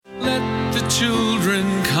children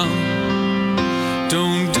come.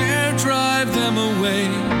 Don't dare drive them away.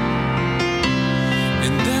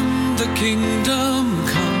 In them the kingdom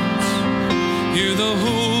comes. Hear the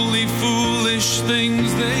holy, foolish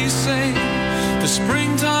things they say. The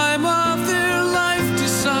springtime of their life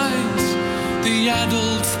decides the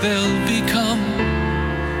adults they'll become.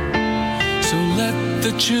 So let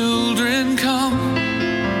the children come.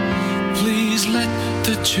 Please let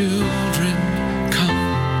the children come.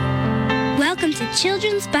 Welcome to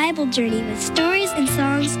Children's Bible Journey with stories and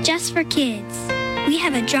songs just for kids. We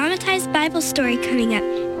have a dramatized Bible story coming up,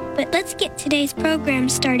 but let's get today's program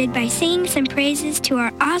started by singing some praises to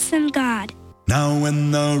our awesome God. Now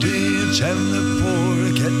when the rich and the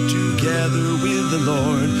poor get together with the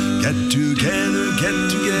Lord, get together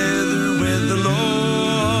with the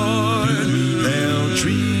Lord, they'll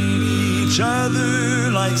treat each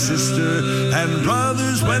other like sister and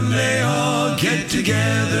brothers when they all get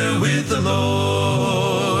together with the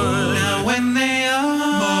Lord. Now when they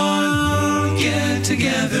all get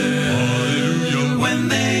together, when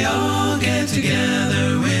they all get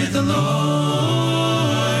together with the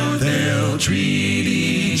Lord, they'll treat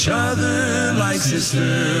each other like sister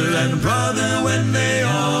and brother when they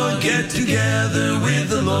all get together with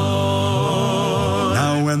the Lord.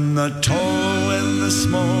 Now when the tall and the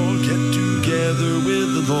small get together with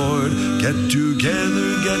the Lord, get together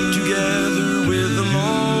with the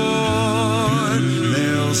Lord,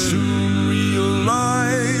 they'll soon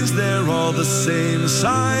realize they're all the same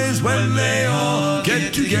size when they all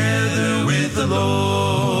get together with the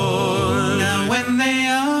Lord. now when they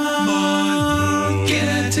all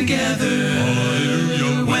get together,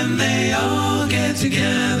 when they all get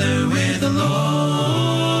together with the Lord,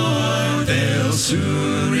 They'll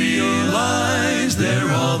soon realize they're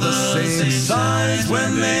all the same size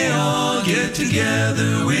when they all get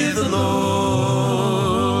together with the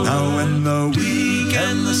Lord. Now when the weak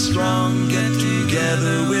and the strong get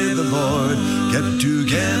together with the Lord, get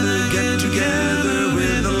together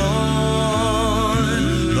with the Lord.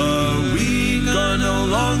 The weak are no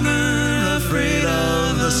longer afraid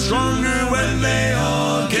of the stronger when they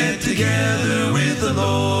all get together with the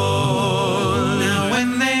Lord. now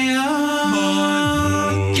when they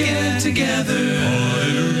all get together,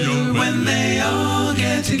 when they all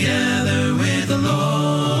get together with the Lord,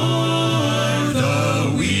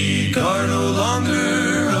 The weak are no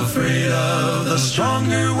longer afraid of the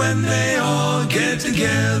stronger when they all get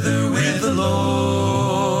together with the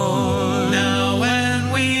Lord. now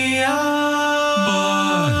when we all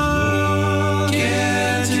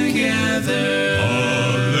get together,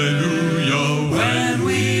 Hallelujah. when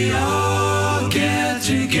we all get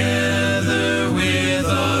together with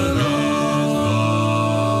the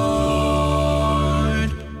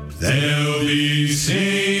Lord, They'll be singing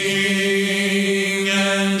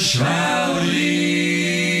and shouting,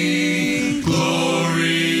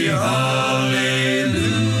 glory,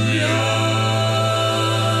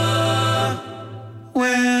 hallelujah.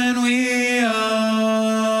 when we all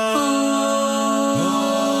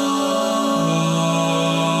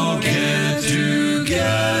Get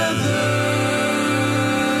together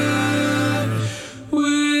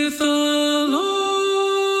with the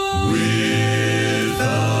Lord. with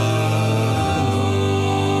the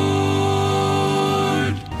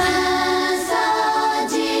Lord. As a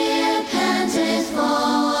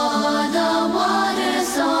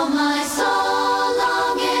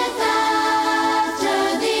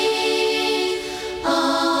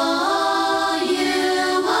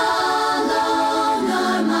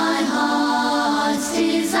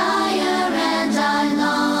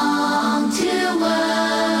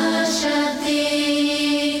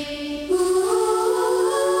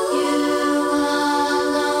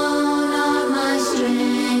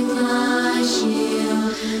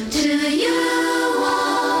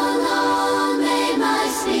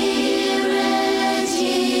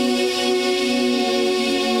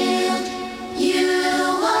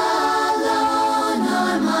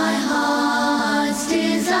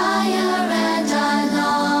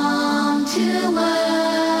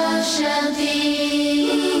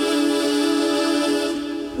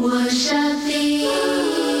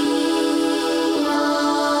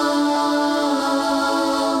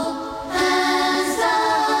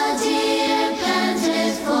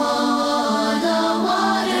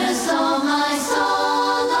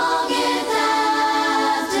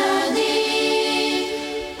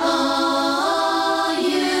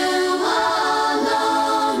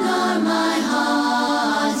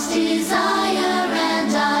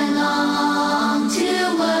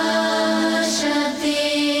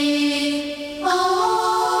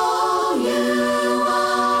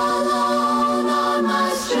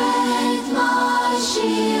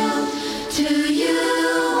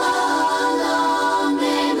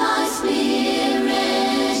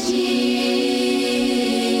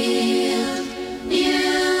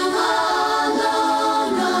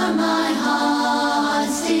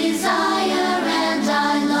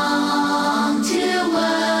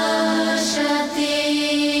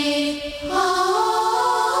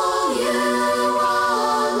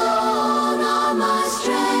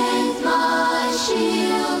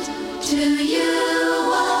yield to you.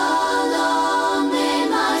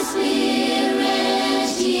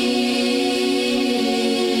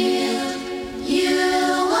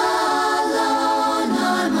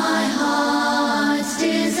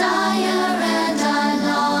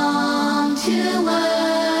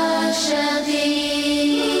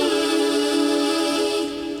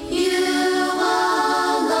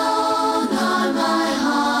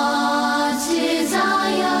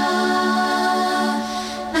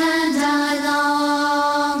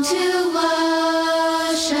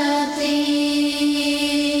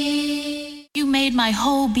 My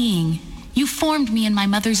whole being. You formed me in my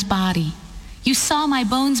mother's body. You saw my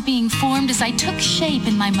bones being formed as I took shape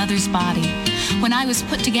in my mother's body. When I was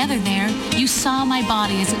put together there, you saw my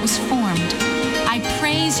body as it was formed. I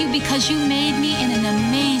praise you because you made me in an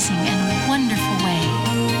amazing and wonderful way.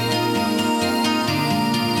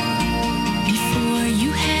 Before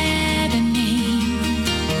you had a name,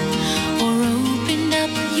 or opened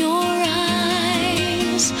up your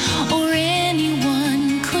eyes, or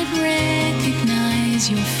anyone could recognize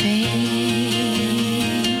your face.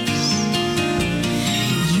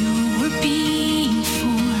 You were being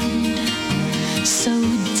formed, so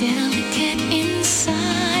delicate in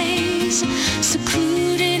size,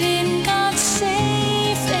 secluded in God's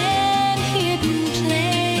safe and hidden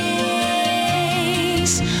place.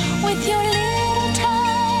 With your little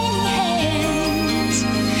tiny hands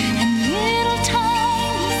and little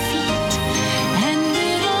tiny feet and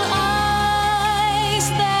little eyes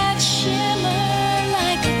that shimmer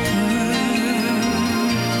like a pearl,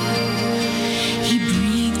 He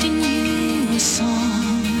breathed in you a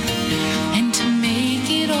song, and to make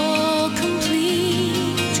it all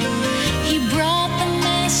complete, He brought the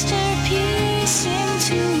masterpiece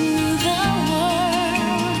into the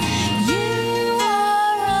world. You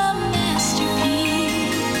are a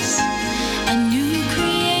masterpiece, a new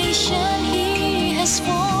creation He has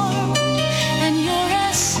formed, and you're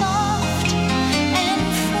as soft and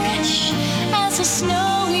fresh as a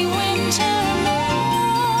snowy winter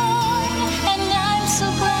morn. And I'm so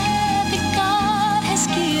glad that God has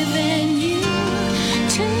given you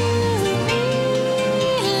to me,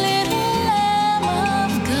 little Lamb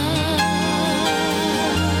of God.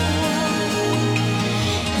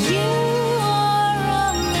 You are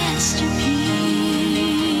a masterpiece.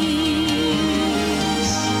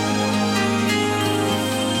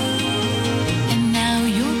 And now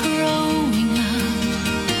you're growing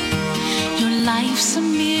up. Your life's a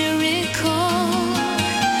miracle.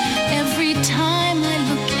 Every time I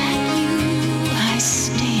look at you, I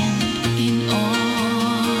stand in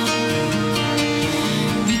awe,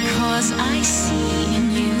 because I see in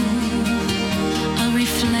you a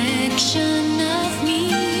reflection of me,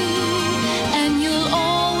 and you'll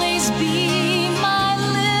always be my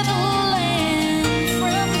little lamb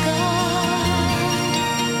from God.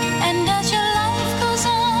 And as your life goes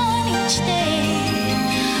on each day,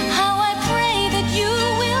 how I pray that you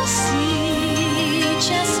will see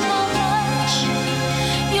just how much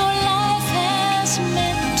your life has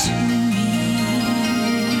meant to me.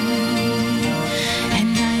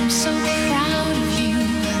 And I'm so proud of you.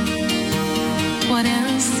 What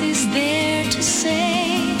else is there to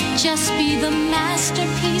say? Just be the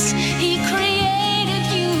masterpiece He created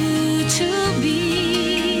you to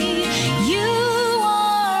be. You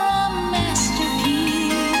are a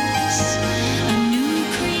masterpiece, a new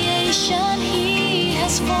creation He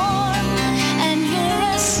has formed, and you're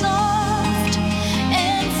as soft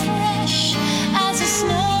and fresh as a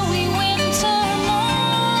snowy winter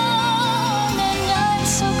morn. And I'm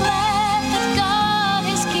so glad that God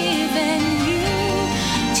has given you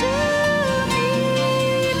to me,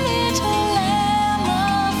 little Lamb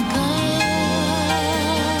of God.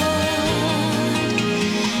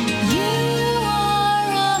 You are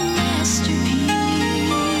a masterpiece.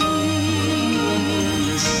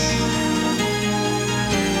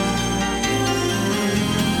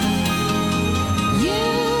 You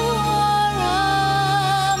are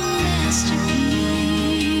a masterpiece.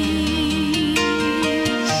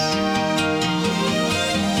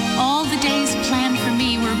 All the days planned for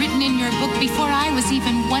me were written in your book before I was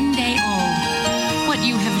even 1 day old. What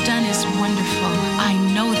you have done is wonderful. I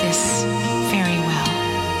know this very well.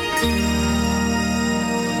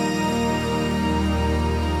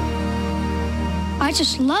 I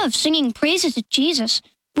just love singing praises to Jesus.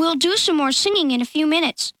 We'll do some more singing in a few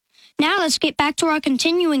minutes. Now let's get back to our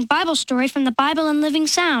continuing Bible story from the Bible in Living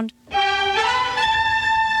Sound.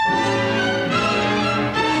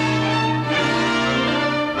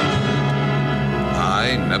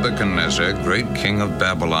 I, Nebuchadnezzar, great king of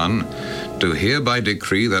Babylon, do hereby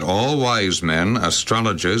decree that all wise men,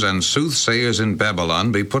 astrologers, and soothsayers in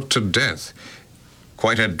Babylon be put to death.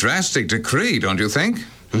 Quite a drastic decree, don't you think?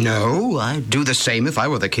 No, I'd do the same if I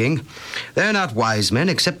were the king. They're not wise men,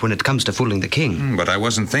 except when it comes to fooling the king. But I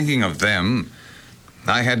wasn't thinking of them.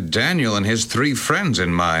 I had Daniel and his 3 friends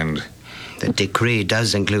in mind. The decree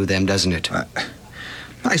does include them, doesn't it?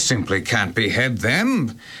 I simply can't behead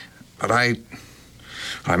them. But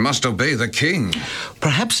I must obey the king.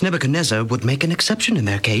 Perhaps Nebuchadnezzar would make an exception in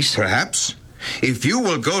their case. Perhaps. If you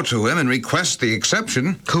will go to him and request the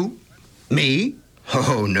exception. Who? Me?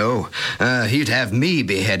 Oh, no. He'd have me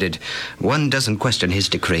beheaded. One doesn't question his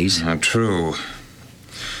decrees. True.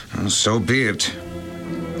 So be it.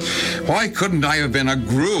 Why couldn't I have been a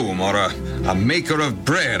groom or a maker of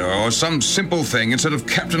bread or some simple thing instead of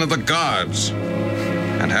captain of the guards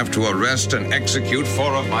and have to arrest and execute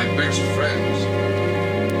 4 of my best friends?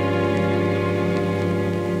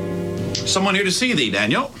 Someone here to see thee,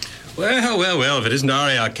 Daniel. Well, if it isn't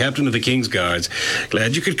Arioch, captain of the King's Guards.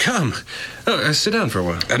 Glad you could come. Sit down for a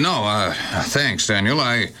while. No, thanks, Daniel.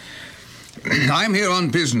 I'm here on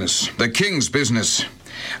business, the King's business.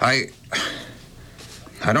 I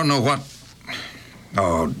don't know what...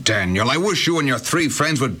 Oh, Daniel, I wish you and your 3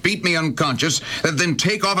 friends would beat me unconscious, then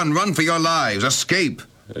take off and run for your lives. Escape.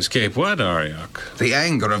 Escape what, Arioch? The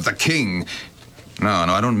anger of the king. No,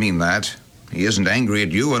 I don't mean that. He isn't angry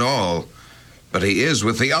at you at all. But he is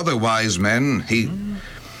with the other wise men.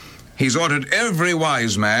 He's ordered every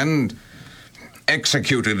wise man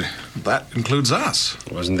executed. That includes us.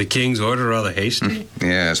 Wasn't the king's order rather hasty?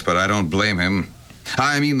 Yes, but I don't blame him.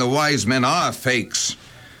 I mean, the wise men are fakes.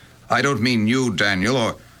 I don't mean you,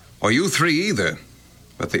 Daniel, or you 3 either.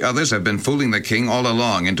 But the others have been fooling the king all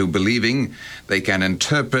along into believing they can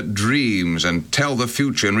interpret dreams and tell the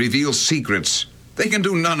future and reveal secrets. They can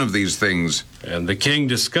do none of these things. And the king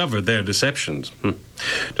discovered their deceptions.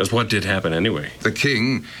 Just what did happen anyway? The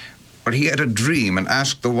king, he had a dream and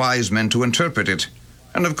asked the wise men to interpret it.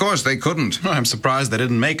 And of course they couldn't. I'm surprised they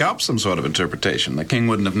didn't make up some sort of interpretation. The king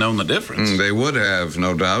wouldn't have known the difference. They would have,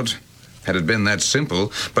 no doubt, had it been that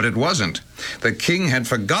simple, but it wasn't. The king had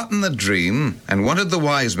forgotten the dream and wanted the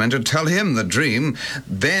wise men to tell him the dream,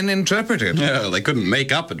 then interpret it. Yeah, they couldn't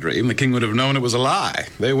make up a dream. The king would have known it was a lie.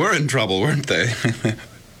 They were in trouble, weren't they?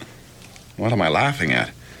 What am I laughing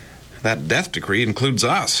at? That death decree includes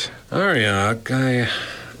us. Arioch,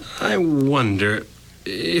 I wonder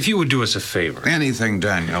if you would do us a favor. Anything,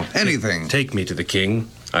 Daniel, anything. Take me to the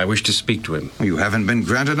king. I wish to speak to him. You haven't been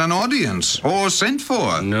granted an audience or sent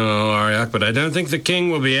for. No, Arioch, but I don't think the king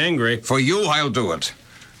will be angry. For you, I'll do it.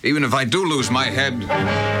 Even if I do lose my head.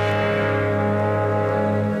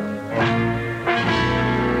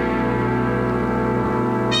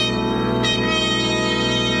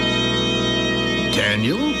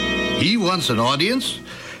 Daniel? He wants an audience?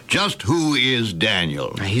 Just who is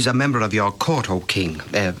Daniel? He's a member of your court, O king.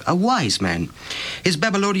 A wise man. His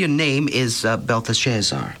Babylonian name is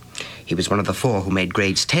Belteshazzar. He was one of the 4 who made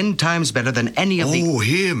grades 10 times better than any of the... Oh,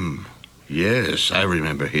 him. Yes, I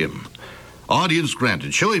remember him. Audience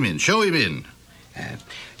granted. Show him in. Show him in.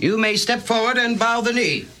 You may step forward and bow the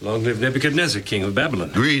knee. Long live Nebuchadnezzar, king of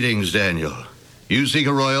Babylon. Greetings, Daniel. You seek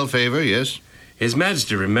a royal favor, yes? His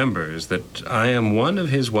Majesty remembers that I am one of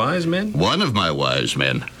his wise men? One of my wise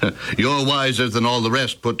men. You're wiser than all the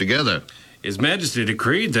rest put together. His Majesty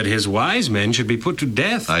decreed that his wise men should be put to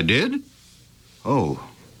death. I did? Oh,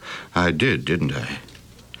 I did, didn't I?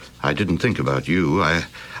 I didn't think about you.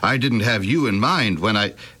 I didn't have you in mind when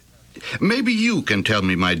I... Maybe you can tell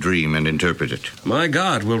me my dream and interpret it. My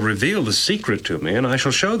God will reveal the secret to me, and I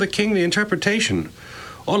shall show the king the interpretation.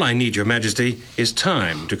 All I need, Your Majesty, is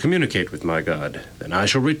time to communicate with my God. Then I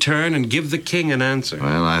shall return and give the king an answer.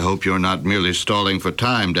 Well, I hope you're not merely stalling for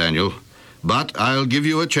time, Daniel. But I'll give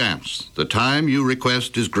you a chance. The time you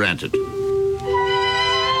request is granted. O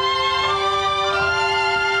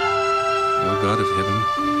God of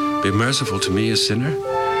heaven, be merciful to me, a sinner,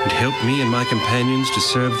 and help me and my companions to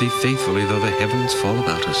serve thee faithfully, though the heavens fall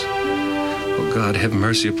about us. O God, have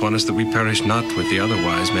mercy upon us that we perish not with the other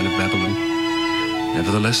wise men of Babylon.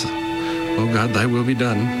 Nevertheless, O God, thy will be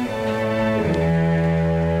done.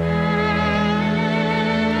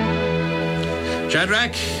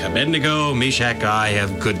 Shadrach, Abednego, Meshach, I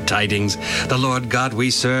have good tidings. The Lord God we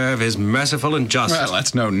serve is merciful and just. Well,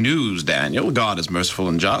 that's no news, Daniel. God is merciful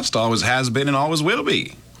and just, always has been and always will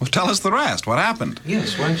be. Well, tell us the rest. What happened?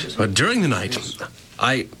 Yes, why don't you... But during the night,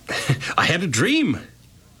 I had a dream.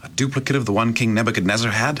 A duplicate of the one King Nebuchadnezzar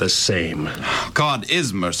had? The same. God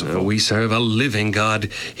is merciful. We serve a living God.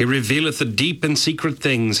 He revealeth the deep and secret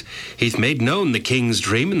things. He'th made known the king's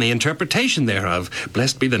dream and the interpretation thereof.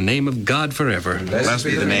 Blessed be the name of God forever. Blessed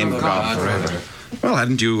be the name of God forever. Well,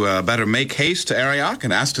 hadn't you better make haste to Arioch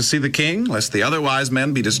and ask to see the king, lest the other wise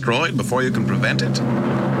men be destroyed before you can prevent it?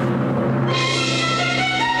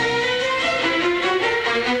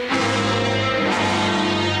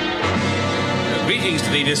 Greetings to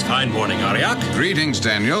thee this fine morning, Arioch. Greetings,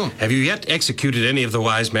 Daniel. Have you yet executed any of the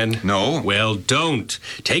wise men? No. Well, don't.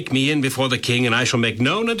 Take me in before the king, and I shall make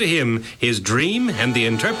known unto him his dream and the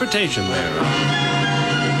interpretation thereof.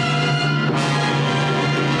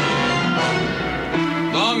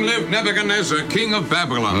 Long live Nebuchadnezzar, king of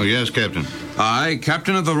Babylon. Oh, yes, Captain. I,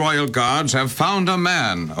 captain of the royal guards, have found a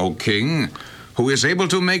man, O king, who is able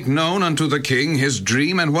to make known unto the king his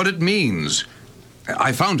dream and what it means.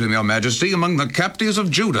 I found him, your majesty, among the captives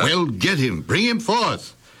of Judah. Well, get him. Bring him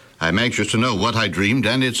forth. I'm anxious to know what I dreamed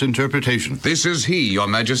and its interpretation. This is he, your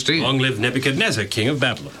majesty. Long live Nebuchadnezzar, king of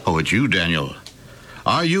Babylon. Oh, it's you, Daniel.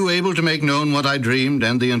 Are you able to make known what I dreamed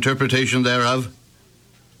and the interpretation thereof?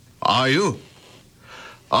 Are you?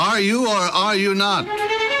 Are you or are you not?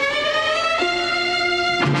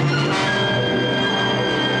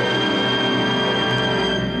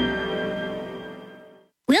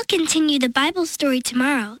 We'll continue the Bible story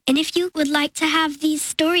tomorrow, and if you would like to have these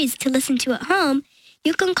stories to listen to at home,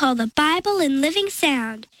 you can call the Bible in Living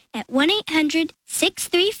Sound at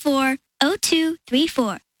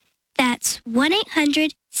 1-800-634-0234. That's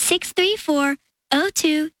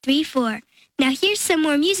 1-800-634-0234. Now here's some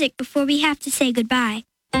more music before we have to say goodbye.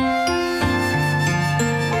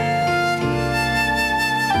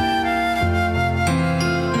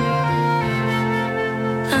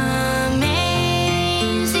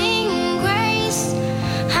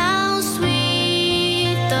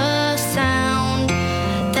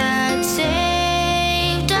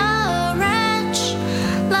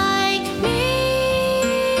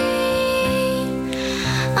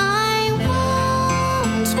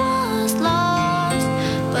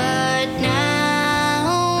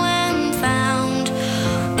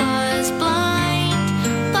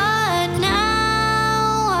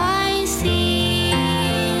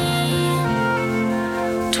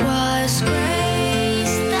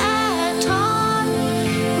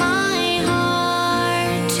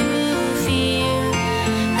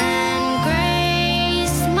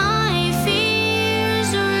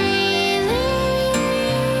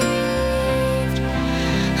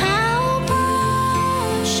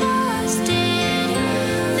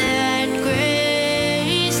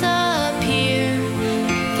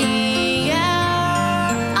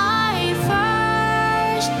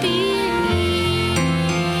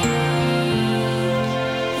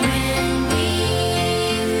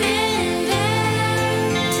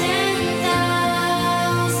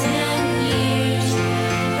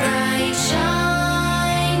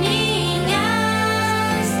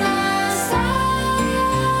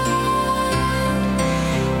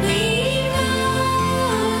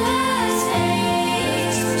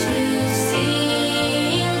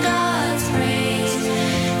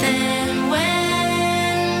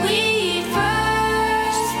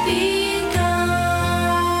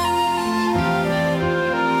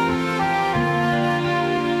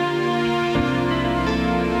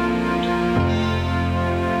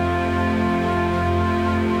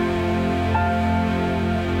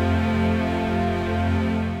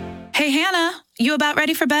 You about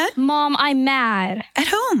ready for bed? Mom, I'm mad. At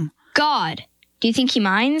whom? God. Do you think he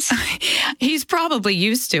minds? He's probably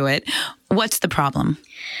used to it. What's the problem?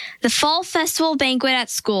 The fall festival banquet at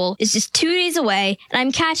school is just 2 days away, and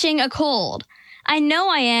I'm catching a cold. I know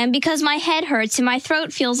I am because my head hurts and my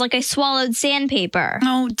throat feels like I swallowed sandpaper.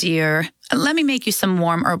 Oh, dear. Let me make you some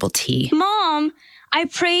warm herbal tea. Mom, I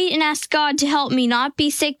prayed and asked God to help me not be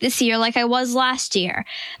sick this year like I was last year.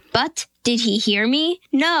 But did he hear me?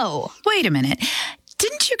 No. Wait a minute.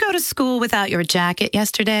 Didn't you go to school without your jacket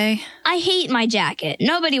yesterday? I hate my jacket.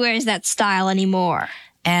 Nobody wears that style anymore.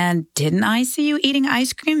 And didn't I see you eating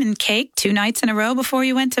ice cream and cake 2 nights in a row before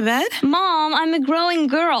you went to bed? Mom, I'm a growing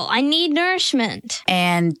girl. I need nourishment.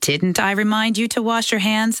 And didn't I remind you to wash your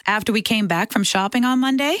hands after we came back from shopping on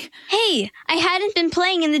Monday? Hey, I hadn't been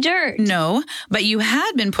playing in the dirt. No, but you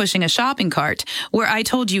had been pushing a shopping cart where I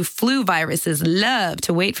told you flu viruses love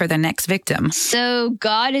to wait for their next victim. So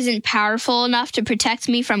God isn't powerful enough to protect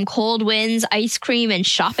me from cold winds, ice cream, and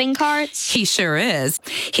shopping carts? He sure is.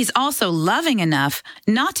 He's also loving enough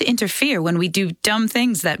not to interfere when we do dumb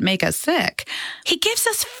things that make us sick. He gives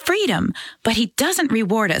us freedom, but he doesn't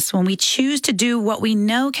reward us when we choose to do what we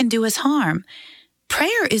know can do us harm.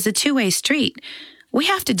 prayer is a two-way street. We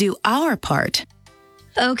have to do our part.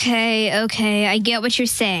 Okay, I get what you're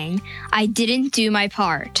saying. I didn't do my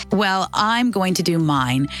part. Well, I'm going to do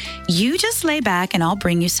mine. You just lay back and I'll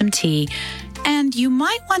bring you some tea. And you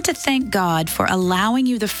might want to thank God for allowing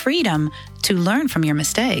you the freedom to learn from your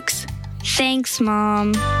mistakes. Thanks,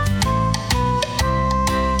 Mom.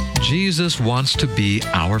 Jesus wants to be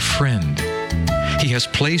our friend. He has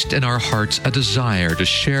placed in our hearts a desire to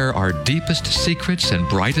share our deepest secrets and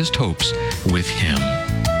brightest hopes with Him.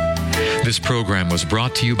 This program was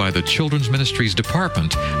brought to you by the Children's Ministries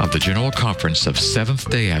Department of the General Conference of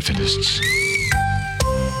Seventh-day Adventists.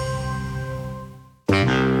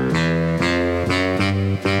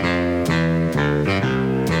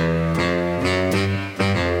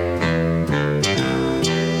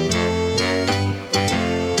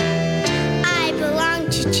 I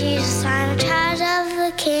belong to Jesus, I'm a child of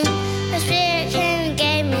the King. My spirit came and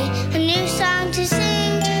gave me a new song to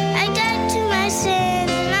sing. I died to my sin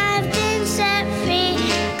and I've been set free.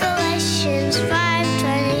 Galatians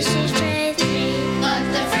 5:26-23. But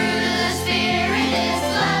the fruit of the Spirit is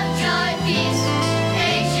love, joy, peace,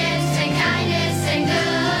 patience, and kindness, and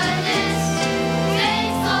goodness,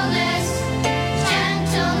 faithfulness,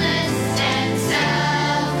 gentleness, and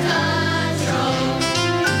self-control.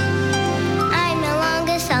 I'm no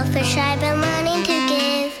longer selfish, I've been learning to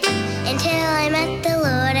give. Until I met the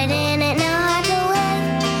Lord, I didn't know how to live.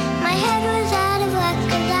 My head was out of whack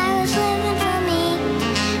 'cause I was living for me.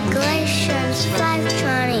 Galatians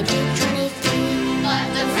 5:22-23. But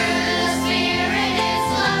the fruit of the Spirit is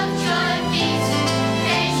love, joy, peace,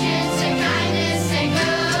 patience, and kindness, and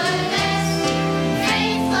goodness,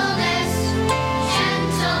 faithfulness,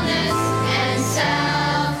 gentleness, and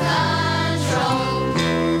self-control.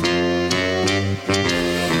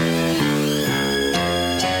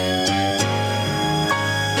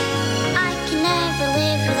 I can never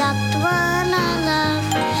live without the one I love.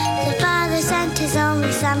 The Father sent His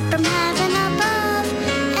only Son from heaven above,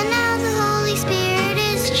 and now the Holy Spirit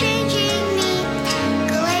is changing me.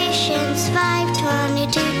 Galatians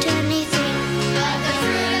 5:22-23. But the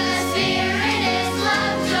fruit of the Spirit is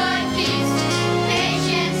love, joy, peace,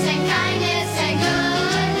 patience, and kindness, and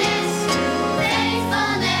goodness,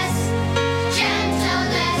 faithfulness,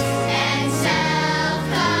 gentleness, and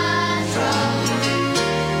self-control.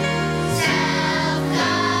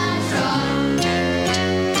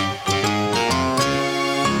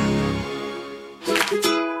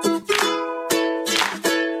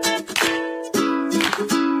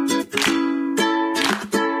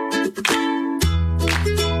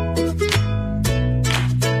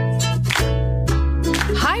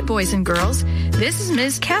 Hi, boys and girls. This is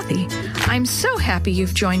Ms. Kathy. I'm so happy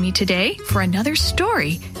you've joined me today for another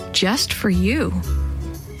story just for you.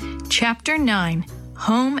 Chapter 9,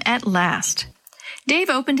 Home at Last. Dave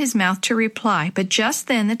opened his mouth to reply, but just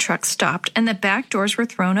then the truck stopped and the back doors were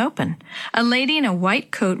thrown open. A lady in a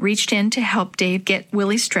white coat reached in to help Dave get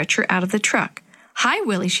Willie's stretcher out of the truck. "Hi,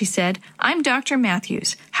 Willie," she said. "I'm Dr.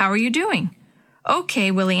 Matthews. How are you doing?"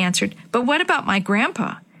 "Okay," Willie answered, "but what about my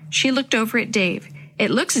grandpa?" She looked over at Dave. "It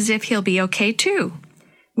looks as if he'll be okay, too."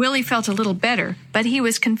 Willie felt a little better, but he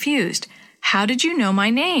was confused. "How did you know my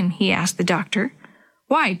name?" he asked the doctor.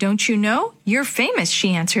 "Why, don't you know? You're famous,"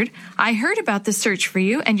 she answered. "I heard about the search for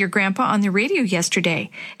you and your grandpa on the radio yesterday.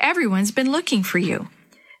 Everyone's been looking for you."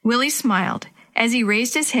 Willie smiled. As he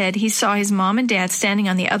raised his head, he saw his mom and dad standing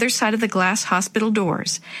on the other side of the glass hospital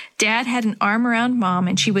doors. Dad had an arm around Mom,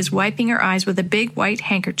 and she was wiping her eyes with a big white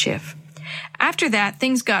handkerchief. After that,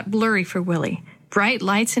 things got blurry for Willie. Bright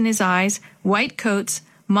lights in his eyes, white coats,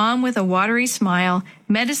 Mom with a watery smile,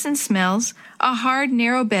 medicine smells, a hard,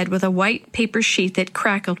 narrow bed with a white paper sheet that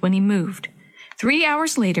crackled when he moved. 3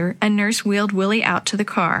 hours later, a nurse wheeled Willie out to the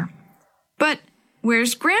car. "But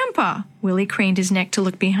where's Grandpa?" Willie craned his neck to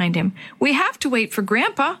look behind him. "We have to wait for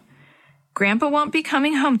Grandpa." "Grandpa won't be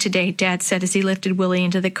coming home today," Dad said as he lifted Willie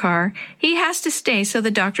into the car. "He has to stay so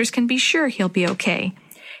the doctors can be sure he'll be okay.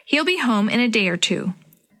 He'll be home in a day or two."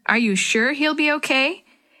 "Are you sure he'll be okay?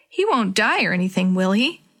 He won't die or anything, will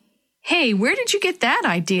he?" "Hey, where did you get that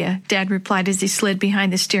idea?" Dad replied as he slid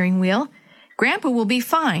behind the steering wheel. "Grandpa will be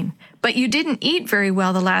fine, but you didn't eat very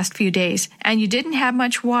well the last few days, and you didn't have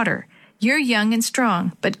much water. You're young and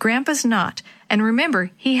strong, but Grandpa's not, and remember,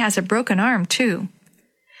 he has a broken arm, too."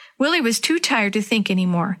 Willie was too tired to think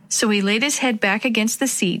anymore, so he laid his head back against the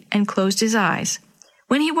seat and closed his eyes.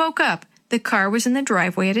 When he woke up, the car was in the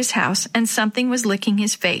driveway at his house, and something was licking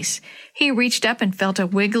his face. He reached up and felt a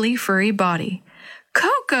wiggly, furry body.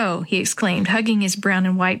 "Coco!" he exclaimed, hugging his brown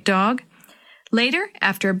and white dog. Later,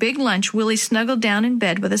 after a big lunch, Willie snuggled down in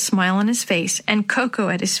bed with a smile on his face and Coco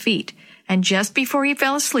at his feet, And just before he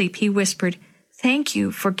fell asleep, he whispered, "Thank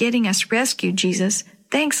you for getting us rescued, Jesus.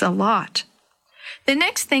 Thanks a lot." The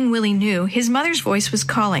next thing Willie knew, his mother's voice was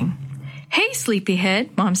calling. "Hey,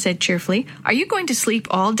 sleepyhead," Mom said cheerfully. "Are you going to sleep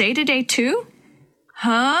all day today, too?"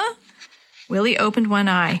 "Huh?" Willie opened one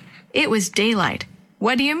eye. It was daylight.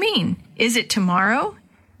 "What do you mean? Is it tomorrow?"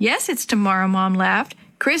 "Yes, it's tomorrow," Mom laughed.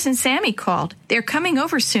 "Chris and Sammy called. They're coming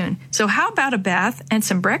over soon, so how about a bath and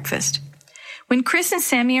some breakfast?" When Chris and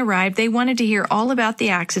Sammy arrived, they wanted to hear all about the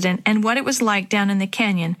accident and what it was like down in the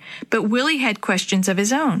canyon, but Willie had questions of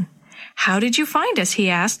his own. "How did you find us?" he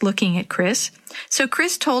asked, looking at Chris. So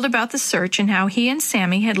Chris told about the search and how he and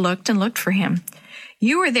Sammy had looked and looked for him.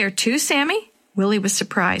 "You were there too, Sammy?" Willie was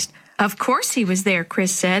surprised. "Of course he was there,"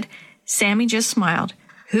 Chris said. Sammy just smiled.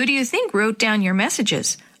 "Who do you think wrote down your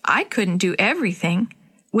messages? I couldn't do everything."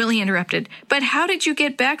 Willie interrupted. "But how did you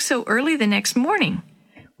get back so early the next morning?"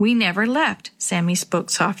 "We never left," Sammy spoke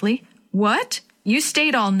softly. "What? You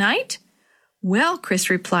stayed all night?" "Well," Chris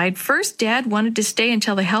replied, "first Dad wanted to stay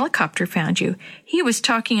until the helicopter found you. He was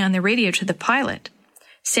talking on the radio to the pilot."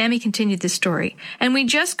 Sammy continued the story. "And we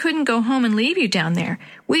just couldn't go home and leave you down there.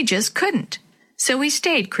 We just couldn't. So we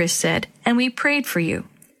stayed," Chris said, "and we prayed for you."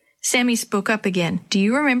 Sammy spoke up again. "Do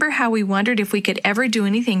you remember how we wondered if we could ever do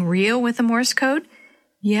anything real with the Morse code?"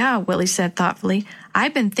 "Yeah," Willie said thoughtfully.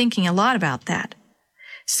 "I've been thinking a lot about that."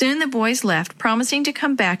 Soon the boys left, promising to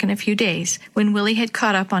come back in a few days, when Willie had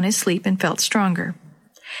caught up on his sleep and felt stronger.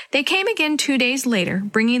 They came again 2 days later,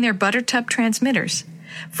 bringing their butter tub transmitters.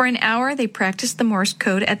 For an hour, they practiced the Morse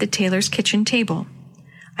code at the Taylor's kitchen table.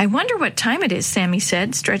 "I wonder what time it is," Sammy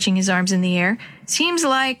said, stretching his arms in the air. "Seems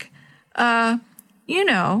like, you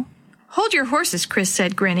know." "Hold your horses," Chris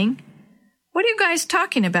said, grinning. "What are you guys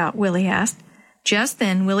talking about?" Willie asked. Just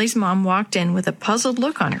then, Willie's mom walked in with a puzzled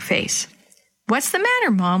look on her face. "What's the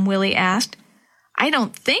matter, Mom?" Willie asked. "I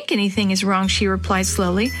don't think anything is wrong," she replied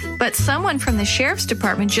slowly, "but someone from the sheriff's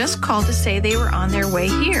department just called to say they were on their way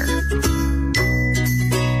here."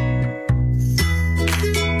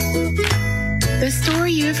 The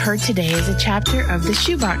story you have heard today is a chapter of The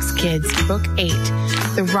Shoebox Kids, Book 8,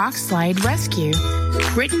 The Rock Slide Rescue,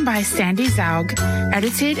 written by Sandy Zaug,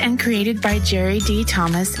 edited and created by Jerry D.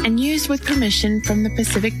 Thomas, and used with permission from the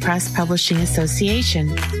Pacific Press Publishing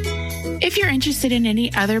Association. If you're interested in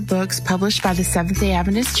any other books published by the Seventh-day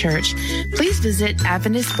Adventist Church, please visit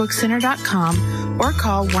AdventistBookCenter.com or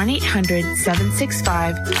call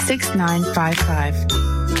 1-800-765-6955.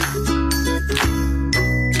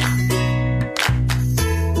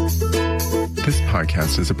 This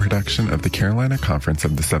podcast is a production of the Carolina Conference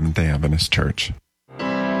of the Seventh-day Adventist Church.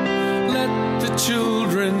 Let the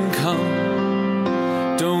children come.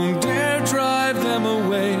 Don't dare drive them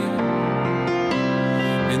away.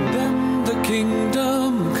 And then the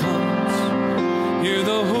kingdom comes. Hear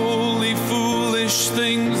the holy, foolish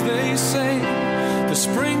things they say. The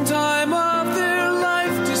springtime of their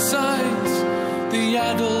life decides the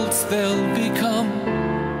adults they'll become.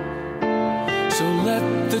 So let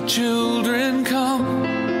the children come.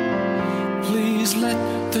 Please let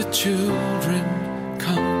the children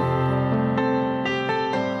come.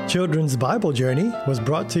 Children's Bible Journey was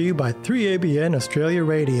brought to you by 3ABN Australia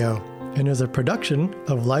Radio and is a production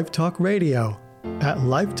of Live Talk Radio at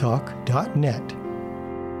livetalk.net.